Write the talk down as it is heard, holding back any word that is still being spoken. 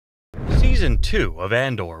Season 2 of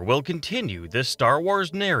Andor will continue this Star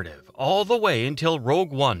Wars narrative all the way until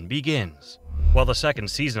Rogue One begins. While the second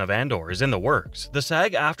season of Andor is in the works, the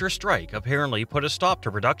SAG-AFTRA strike apparently put a stop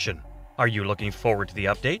to production. Are you looking forward to the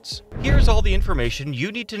updates? Here's all the information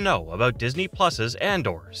you need to know about Disney Plus's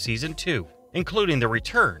Andor Season 2, including the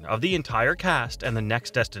return of the entire cast and the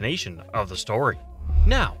next destination of the story.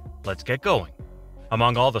 Now, let's get going.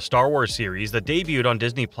 Among all the Star Wars series that debuted on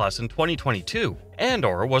Disney Plus in 2022,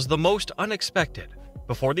 Andor was the most unexpected.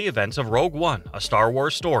 Before the events of Rogue One, a Star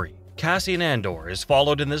Wars story, Cassian Andor is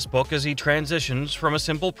followed in this book as he transitions from a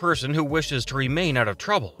simple person who wishes to remain out of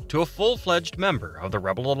trouble to a full-fledged member of the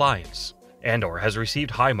Rebel Alliance. Andor has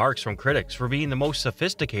received high marks from critics for being the most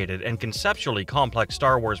sophisticated and conceptually complex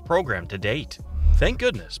Star Wars program to date. Thank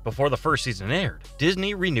goodness, before the first season aired,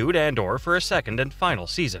 Disney renewed Andor for a second and final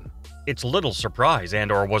season. It's little surprise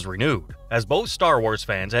Andor was renewed, as both Star Wars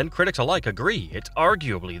fans and critics alike agree it's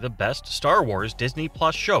arguably the best Star Wars Disney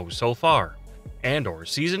Plus show so far. Andor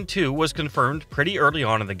Season 2 was confirmed pretty early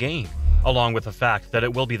on in the game, along with the fact that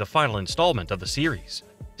it will be the final installment of the series.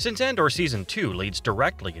 Since Andor Season 2 leads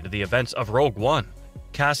directly into the events of Rogue One,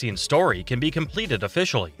 Cassian's story can be completed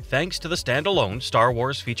officially thanks to the standalone Star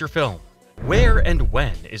Wars feature film. Where and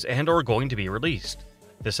when is Andor going to be released?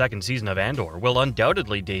 The second season of Andor will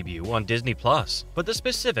undoubtedly debut on Disney Plus, but the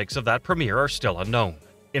specifics of that premiere are still unknown.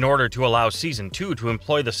 In order to allow Season 2 to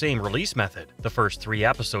employ the same release method, the first 3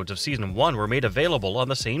 episodes of Season 1 were made available on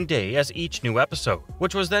the same day as each new episode,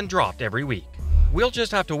 which was then dropped every week. We'll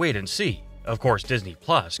just have to wait and see. Of course, Disney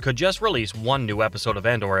Plus could just release one new episode of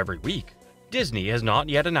Andor every week. Disney has not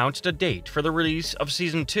yet announced a date for the release of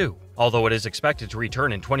Season 2, although it is expected to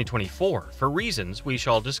return in 2024 for reasons we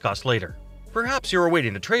shall discuss later. Perhaps you're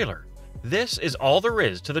awaiting the trailer. This is all there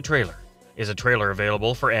is to the trailer. Is a trailer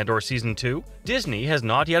available for Andor Season 2? Disney has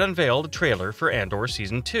not yet unveiled a trailer for Andor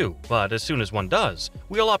Season 2, but as soon as one does,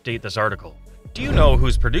 we'll update this article. Do you know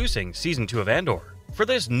who's producing Season 2 of Andor? For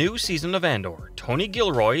this new season of Andor, Tony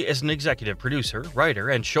Gilroy is an executive producer, writer,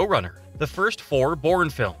 and showrunner. The first 4 Bourne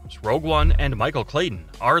films, Rogue One and Michael Clayton,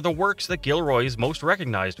 are the works that Gilroy is most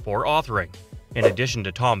recognized for authoring. In addition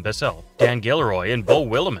to Tom Bissell, Dan Gilroy and Beau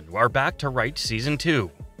Willimon are back to write Season 2.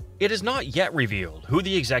 It is not yet revealed who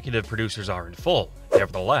the executive producers are in full.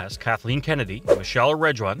 Nevertheless, Kathleen Kennedy, Michelle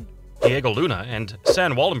Redjuan, Diego Luna, and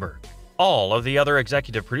Sam Wallenberg, all of the other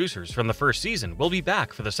executive producers from the first season, will be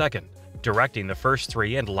back for the second. Directing the first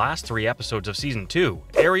 3 and last 3 episodes of Season 2,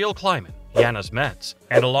 Ariel Kleiman, Yanis Metz,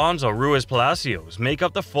 and Alonso Ruiz Palacios make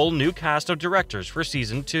up the full new cast of directors for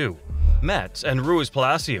Season 2. Metz and Ruiz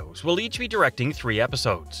Palacios will each be directing 3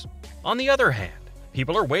 episodes. On the other hand,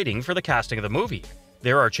 people are waiting for the casting of the movie.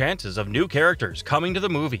 There are chances of new characters coming to the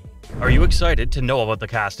movie. Are you excited to know about the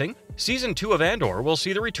casting? Season 2 of Andor will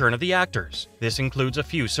see the return of the actors. This includes a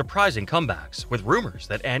few surprising comebacks, with rumors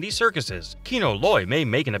that Andy Serkis's Kino Loy may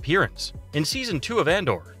make an appearance. In Season 2 of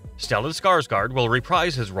Andor, Stellan Skarsgård will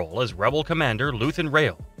reprise his role as Rebel Commander Luthen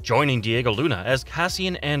Rael, joining Diego Luna as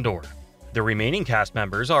Cassian Andor. The remaining cast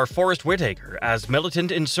members are Forrest Whitaker as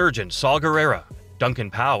militant insurgent Saw Gerrera, Duncan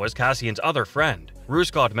Powell as Cassian's other friend,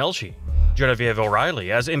 Ruscott Melshi, Genevieve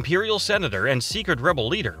O'Reilly as Imperial Senator and Secret Rebel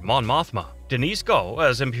Leader Mon Mothma, Denise Goh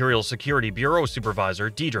as Imperial Security Bureau Supervisor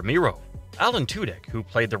Dedra Meero. Alan Tudyk, who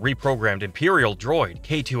played the reprogrammed Imperial droid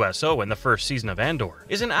K2SO in the first season of Andor,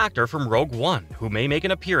 is an actor from Rogue One who may make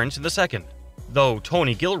an appearance in the second. Though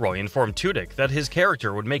Tony Gilroy informed Tudyk that his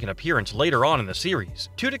character would make an appearance later on in the series,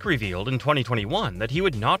 Tudyk revealed in 2021 that he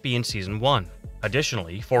would not be in Season 1.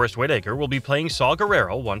 Additionally, Forrest Whitaker will be playing Saw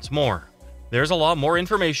Gerrera once more. There's a lot more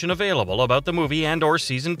information available about the movie Andor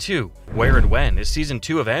Season 2. Where and when is Season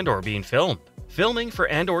 2 of Andor being filmed? Filming for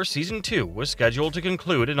Andor Season 2 was scheduled to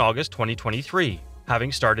conclude in August 2023,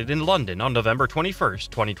 having started in London on November 21,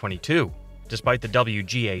 2022. Despite the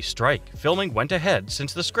WGA strike, filming went ahead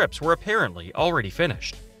since the scripts were apparently already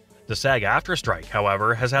finished. The SAG-AFTRA strike,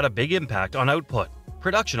 however, has had a big impact on output.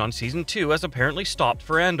 Production on Season 2 has apparently stopped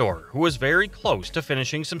for Andor, who was very close to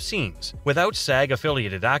finishing some scenes without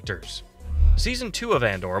SAG-affiliated actors. Season 2 of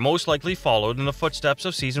Andor most likely followed in the footsteps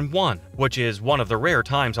of Season 1, which is one of the rare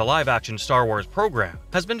times a live-action Star Wars program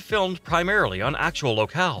has been filmed primarily on actual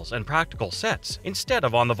locales and practical sets instead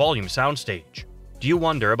of on the volume soundstage. Do you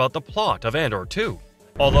wonder about the plot of Andor 2?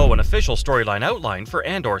 Although an official storyline outline for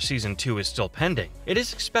Andor Season 2 is still pending, it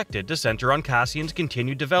is expected to center on Cassian's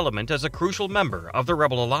continued development as a crucial member of the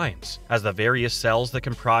Rebel Alliance, as the various cells that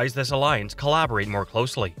comprise this alliance collaborate more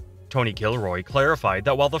closely. Tony Gilroy clarified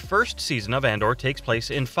that while the first season of Andor takes place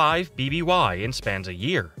in 5 BBY and spans a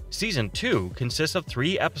year, Season 2 consists of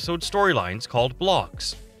 3 episode storylines called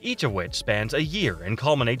blocks, each of which spans a year and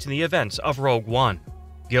culminates in the events of Rogue One.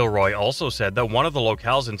 Gilroy also said that one of the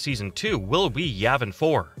locales in Season 2 will be Yavin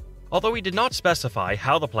 4. Although he did not specify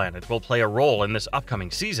how the planet will play a role in this upcoming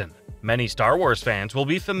season, many Star Wars fans will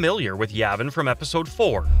be familiar with Yavin from Episode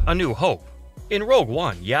 4, A New Hope. In Rogue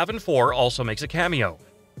One, Yavin 4 also makes a cameo.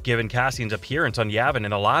 Given Cassian's appearance on Yavin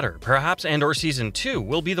in the latter, perhaps Andor Season 2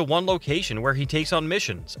 will be the one location where he takes on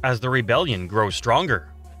missions as the rebellion grows stronger.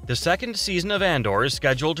 The second season of Andor is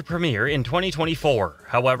scheduled to premiere in 2024,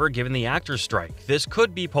 however, given the actors' strike, this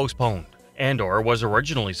could be postponed. Andor was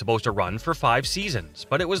originally supposed to run for 5 seasons,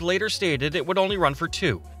 but it was later stated it would only run for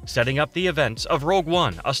 2, setting up the events of Rogue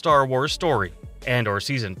One, a Star Wars story. Andor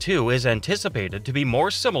Season 2 is anticipated to be more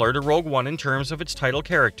similar to Rogue One in terms of its title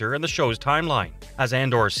character and the show's timeline, as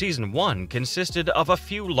Andor Season 1 consisted of a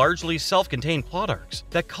few largely self-contained plot arcs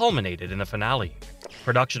that culminated in the finale.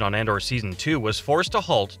 Production on Andor Season 2 was forced to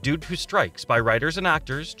halt due to strikes by writers and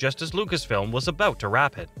actors just as Lucasfilm was about to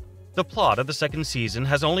wrap it. The plot of the second season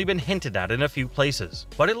has only been hinted at in a few places,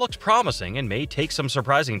 but it looks promising and may take some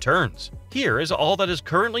surprising turns. Here is all that is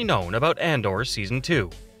currently known about Andor Season 2.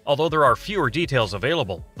 Although there are fewer details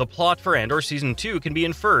available, the plot for Andor Season 2 can be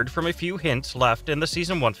inferred from a few hints left in the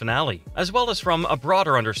Season 1 finale, as well as from a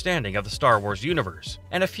broader understanding of the Star Wars universe,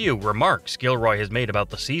 and a few remarks Gilroy has made about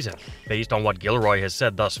the season. Based on what Gilroy has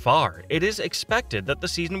said thus far, it is expected that the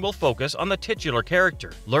season will focus on the titular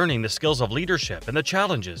character, learning the skills of leadership and the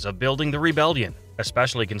challenges of building the rebellion,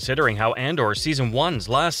 especially considering how Andor Season 1's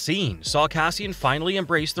last scene saw Cassian finally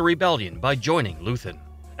embrace the rebellion by joining Luthen.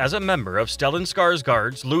 As a member of Stellan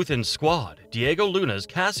Skarsgård's Luthen squad, Diego Luna's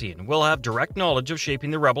Cassian will have direct knowledge of shaping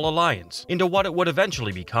the Rebel Alliance into what it would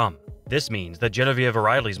eventually become. This means that Genevieve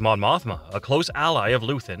O'Reilly's Mon Mothma, a close ally of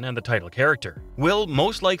Luthen and the title character, will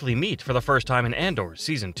most likely meet for the first time in Andor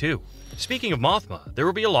Season 2. Speaking of Mothma, there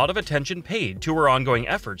will be a lot of attention paid to her ongoing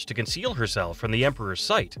efforts to conceal herself from the Emperor's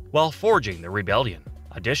sight while forging the rebellion.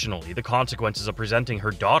 Additionally, the consequences of presenting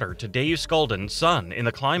her daughter to Dave Sculdun's son in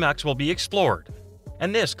the climax will be explored,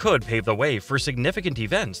 and this could pave the way for significant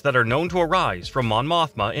events that are known to arise from Mon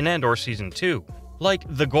Mothma in Andor Season 2, like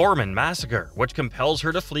the Gorman Massacre, which compels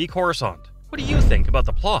her to flee Coruscant. What do you think about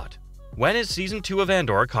the plot? When is Season 2 of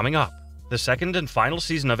Andor coming up? The second and final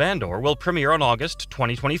season of Andor will premiere on August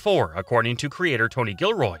 2024, according to creator Tony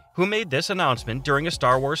Gilroy, who made this announcement during a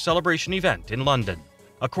Star Wars Celebration event in London.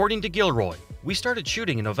 According to Gilroy, we started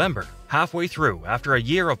shooting in November, halfway through after a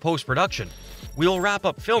year of post-production. We will wrap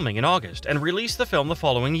up filming in August and release the film the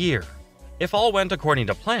following year. If all went according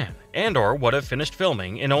to plan, Andor would have finished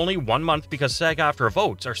filming in only 1 month because SAG-AFTRA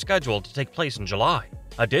votes are scheduled to take place in July.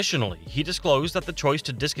 Additionally, he disclosed that the choice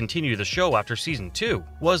to discontinue the show after Season 2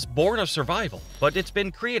 was born of survival, but it's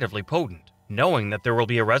been creatively potent. Knowing that there will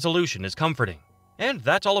be a resolution is comforting. And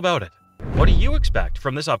that's all about it. What do you expect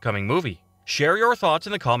from this upcoming movie? Share your thoughts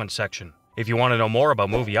in the comments section. If you want to know more about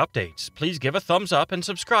movie updates, please give a thumbs up and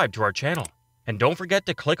subscribe to our channel. And don't forget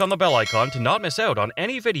to click on the bell icon to not miss out on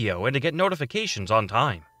any video and to get notifications on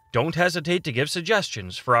time. Don't hesitate to give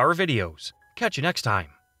suggestions for our videos. Catch you next time.